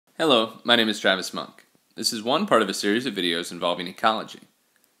Hello, my name is Travis Monk. This is one part of a series of videos involving ecology.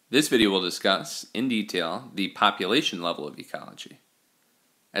 This video will discuss, in detail, the population level of ecology.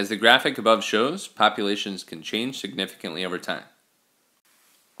 As the graphic above shows, populations can change significantly over time.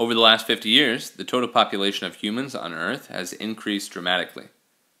 Over the last 50 years, the total population of humans on Earth has increased dramatically,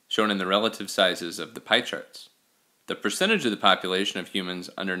 shown in the relative sizes of the pie charts. The percentage of the population of humans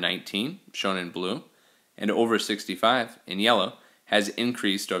under 19, shown in blue, and over 65, in yellow, has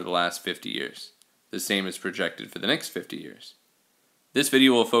increased over the last 50 years. The same is projected for the next 50 years. This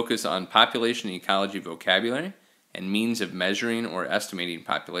video will focus on population ecology vocabulary and means of measuring or estimating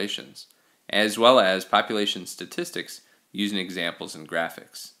populations, as well as population statistics using examples and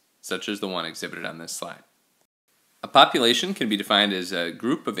graphics, such as the one exhibited on this slide. A population can be defined as a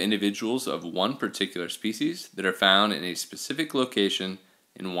group of individuals of one particular species that are found in a specific location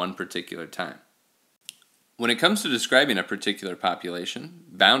in one particular time. When it comes to describing a particular population,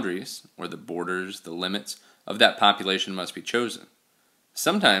 boundaries, or the borders, the limits, of that population must be chosen.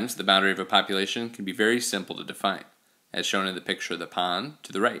 Sometimes the boundary of a population can be very simple to define, as shown in the picture of the pond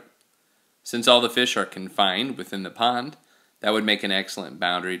to the right. Since all the fish are confined within the pond, that would make an excellent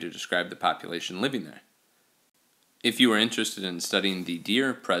boundary to describe the population living there. If you are interested in studying the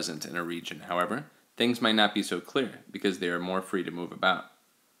deer present in a region, however, things might not be so clear because they are more free to move about.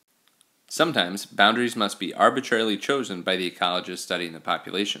 Sometimes, boundaries must be arbitrarily chosen by the ecologist studying the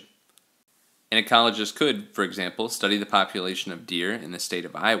population. An ecologist could, for example, study the population of deer in the state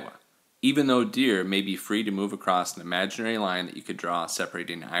of Iowa, even though deer may be free to move across an imaginary line that you could draw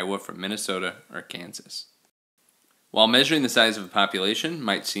separating Iowa from Minnesota or Kansas. While measuring the size of a population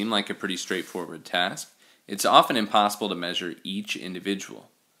might seem like a pretty straightforward task, it's often impossible to measure each individual.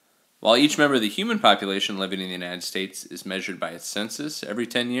 While each member of the human population living in the United States is measured by its census every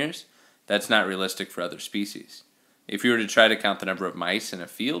 10 years, that's not realistic for other species. If you were to try to count the number of mice in a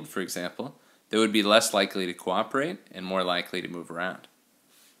field, for example, they would be less likely to cooperate and more likely to move around.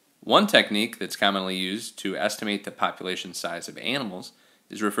 One technique that's commonly used to estimate the population size of animals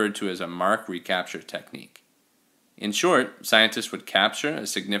is referred to as a mark-recapture technique. In short, scientists would capture a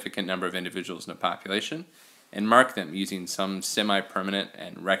significant number of individuals in a population and mark them using some semi-permanent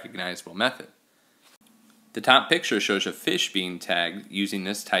and recognizable method. The top picture shows a fish being tagged using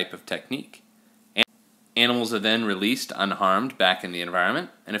this type of technique. Animals are then released unharmed back in the environment,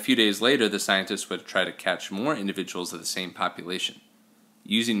 and a few days later the scientists would try to catch more individuals of the same population.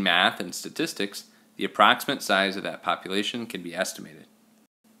 Using math and statistics, the approximate size of that population can be estimated.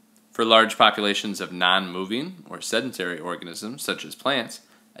 For large populations of non-moving or sedentary organisms, such as plants,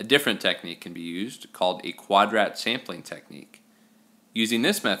 a different technique can be used called a quadrat sampling technique. Using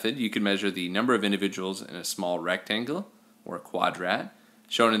this method, you can measure the number of individuals in a small rectangle, or quadrat,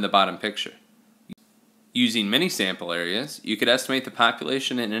 shown in the bottom picture. Using many sample areas, you could estimate the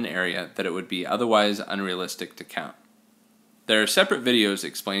population in an area that it would be otherwise unrealistic to count. There are separate videos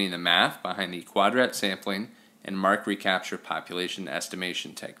explaining the math behind the quadrat sampling and mark-recapture population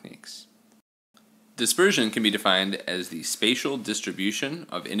estimation techniques. Dispersion can be defined as the spatial distribution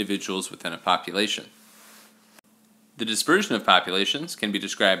of individuals within a population. The dispersion of populations can be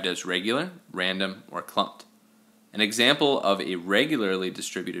described as regular, random, or clumped. An example of a regularly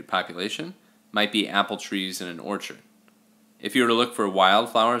distributed population might be apple trees in an orchard. If you were to look for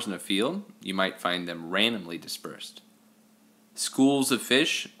wildflowers in a field, you might find them randomly dispersed. Schools of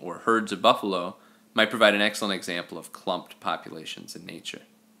fish or herds of buffalo might provide an excellent example of clumped populations in nature.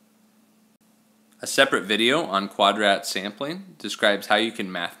 A separate video on quadrat sampling describes how you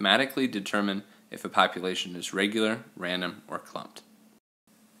can mathematically determine if a population is regular, random, or clumped.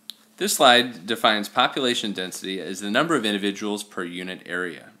 This slide defines population density as the number of individuals per unit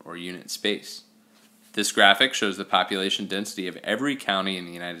area, or unit space. This graphic shows the population density of every county in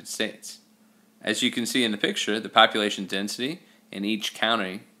the United States. As you can see in the picture, the population density in each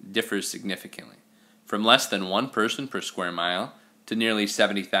county differs significantly, from less than 1 person per square mile to nearly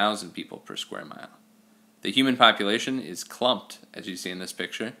 70,000 people per square mile. The human population is clumped, as you see in this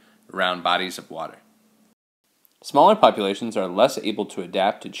picture, around bodies of water. Smaller populations are less able to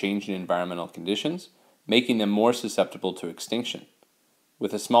adapt to changing environmental conditions, making them more susceptible to extinction.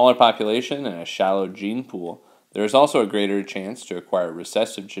 With a smaller population and a shallow gene pool, there is also a greater chance to acquire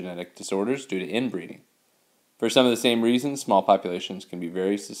recessive genetic disorders due to inbreeding. For some of the same reasons, small populations can be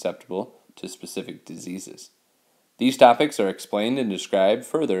very susceptible to specific diseases. These topics are explained and described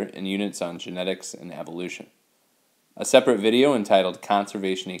further in units on genetics and evolution. A separate video entitled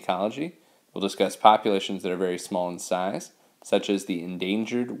Conservation Ecology will discuss populations that are very small in size, such as the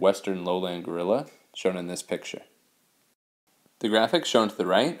endangered western lowland gorilla shown in this picture. The graphics shown to the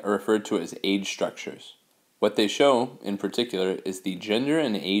right are referred to as age structures. What they show, in particular, is the gender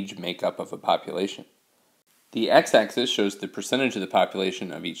and age makeup of a population. The x-axis shows the percentage of the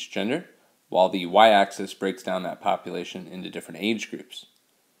population of each gender, while the y-axis breaks down that population into different age groups.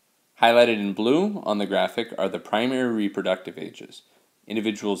 Highlighted in blue on the graphic are the primary reproductive ages,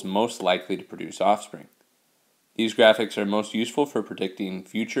 individuals most likely to produce offspring. These graphics are most useful for predicting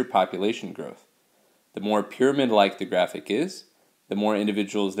future population growth. The more pyramid-like the graphic is, the more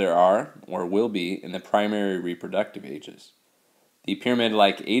individuals there are or will be in the primary reproductive ages. The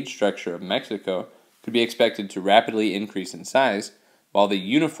pyramid-like age structure of Mexico could be expected to rapidly increase in size, while the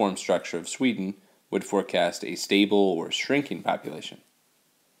uniform structure of Sweden would forecast a stable or shrinking population.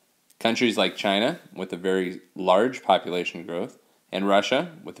 Countries like China, with a very large population growth, and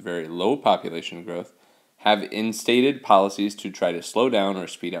Russia, with a very low population growth, have instated policies to try to slow down or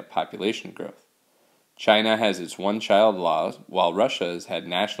speed up population growth. China has its one-child laws, while Russia has had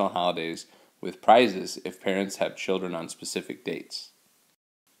national holidays with prizes if parents have children on specific dates.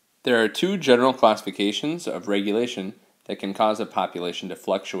 There are two general classifications of regulation that can cause a population to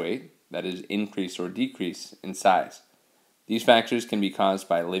fluctuate, that is, increase or decrease in size. These factors can be caused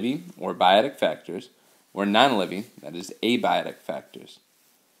by living or biotic factors, or non-living, that is, abiotic factors.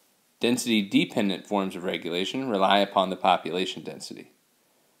 Density-dependent forms of regulation rely upon the population density.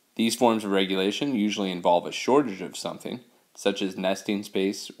 These forms of regulation usually involve a shortage of something, such as nesting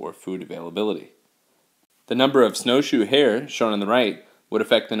space or food availability. The number of snowshoe hare, shown on the right, would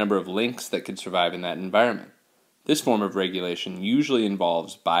affect the number of lynx that could survive in that environment. This form of regulation usually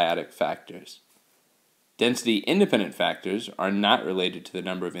involves biotic factors. Density-independent factors are not related to the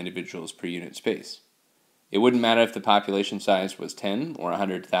number of individuals per unit space. It wouldn't matter if the population size was 10 or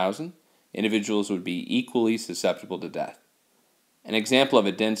 100,000, individuals would be equally susceptible to death. An example of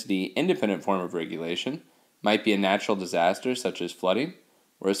a density-independent form of regulation might be a natural disaster such as flooding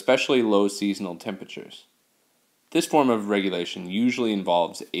or especially low seasonal temperatures. This form of regulation usually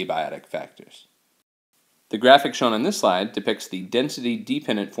involves abiotic factors. The graphic shown on this slide depicts the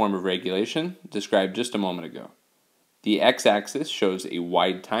density-dependent form of regulation described just a moment ago. The x-axis shows a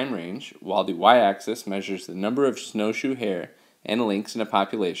wide time range, while the y-axis measures the number of snowshoe hare and lynx in a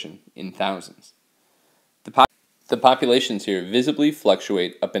population in thousands. The populations here visibly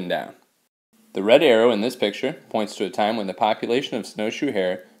fluctuate up and down. The red arrow in this picture points to a time when the population of snowshoe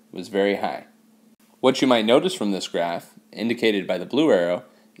hare was very high. What you might notice from this graph, indicated by the blue arrow,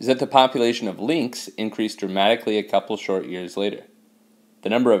 is that the population of lynx increased dramatically a couple short years later. The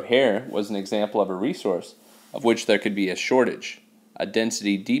number of hare was an example of a resource of which there could be a shortage, a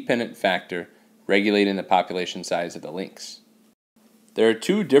density-dependent factor regulating the population size of the lynx. There are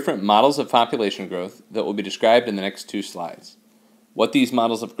two different models of population growth that will be described in the next two slides. What these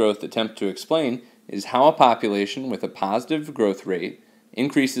models of growth attempt to explain is how a population with a positive growth rate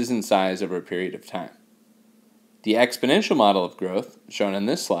increases in size over a period of time. The exponential model of growth, shown in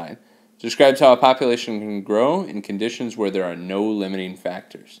this slide, describes how a population can grow in conditions where there are no limiting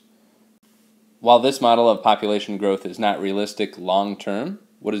factors. While this model of population growth is not realistic long-term,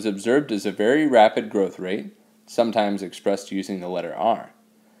 what is observed is a very rapid growth rate, sometimes expressed using the letter R.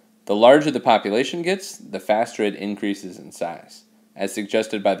 The larger the population gets, the faster it increases in size, as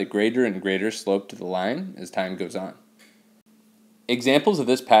suggested by the greater and greater slope to the line as time goes on. Examples of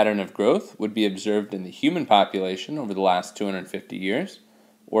this pattern of growth would be observed in the human population over the last 250 years,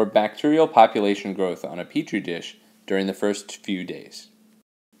 or bacterial population growth on a petri dish during the first few days.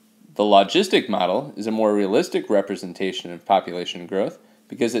 The logistic model is a more realistic representation of population growth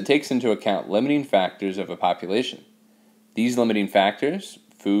because it takes into account limiting factors of a population. These limiting factors,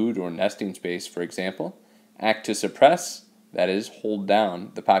 food or nesting space for example, act to suppress, that is, hold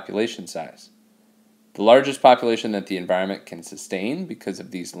down, the population size. The largest population that the environment can sustain because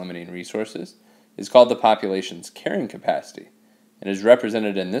of these limiting resources is called the population's carrying capacity and is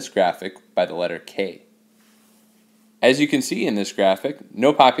represented in this graphic by the letter K. As you can see in this graphic,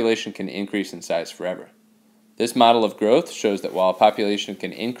 no population can increase in size forever. This model of growth shows that while a population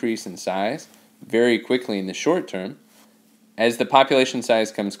can increase in size very quickly in the short term, as the population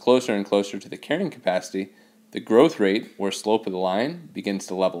size comes closer and closer to the carrying capacity, the growth rate, or slope of the line, begins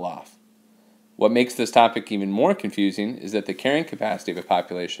to level off. What makes this topic even more confusing is that the carrying capacity of a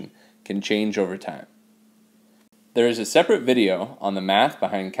population can change over time. There is a separate video on the math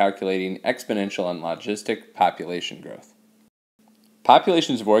behind calculating exponential and logistic population growth.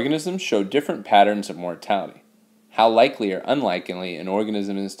 Populations of organisms show different patterns of mortality. How likely or unlikely an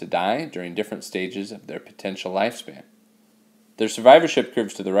organism is to die during different stages of their potential lifespan. The survivorship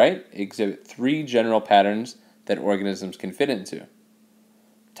curves to the right exhibit three general patterns that organisms can fit into.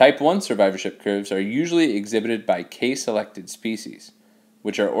 Type 1 survivorship curves are usually exhibited by K-selected species,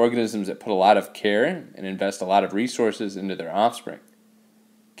 which are organisms that put a lot of care and invest a lot of resources into their offspring.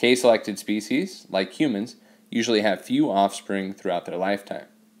 K-selected species, like humans, usually have few offspring throughout their lifetime.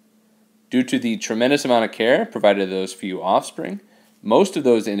 Due to the tremendous amount of care provided to those few offspring, most of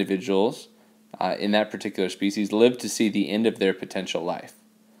those individuals in that particular species live to see the end of their potential life.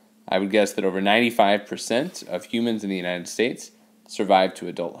 I would guess that over 95% of humans in the United States survive to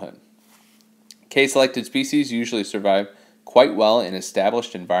adulthood. K-selected species usually survive quite well in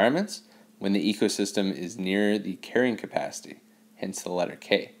established environments when the ecosystem is near the carrying capacity, hence the letter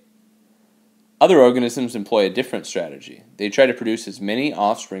K. Other organisms employ a different strategy. They try to produce as many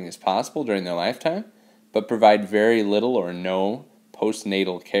offspring as possible during their lifetime, but provide very little or no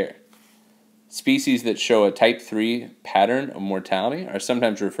postnatal care. Species that show a type 3 pattern of mortality are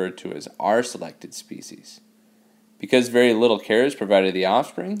sometimes referred to as R-selected species. Because very little care is provided to the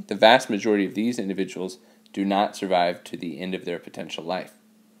offspring, the vast majority of these individuals do not survive to the end of their potential life.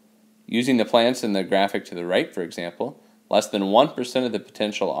 Using the plants in the graphic to the right, for example, less than 1% of the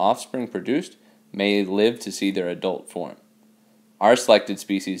potential offspring produced may live to see their adult form. R-selected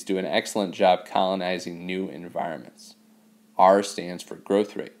species do an excellent job colonizing new environments. R stands for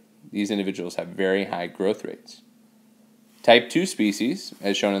growth rate. These individuals have very high growth rates. Type 2 species,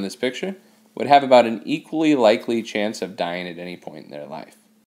 as shown in this picture, would have about an equally likely chance of dying at any point in their life.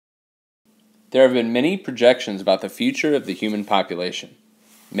 There have been many projections about the future of the human population,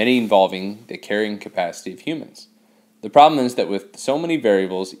 many involving the carrying capacity of humans. The problem is that with so many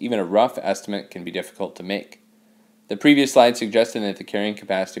variables, even a rough estimate can be difficult to make. The previous slide suggested that the carrying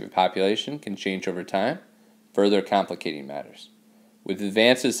capacity of a population can change over time, further complicating matters. With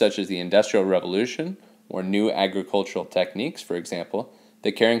advances such as the Industrial Revolution or new agricultural techniques, for example,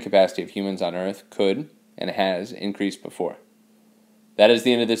 the carrying capacity of humans on Earth could and has increased before. That is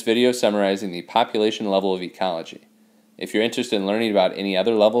the end of this video summarizing the population level of ecology. If you're interested in learning about any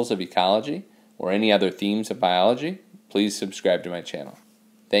other levels of ecology or any other themes of biology, please subscribe to my channel.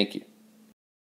 Thank you.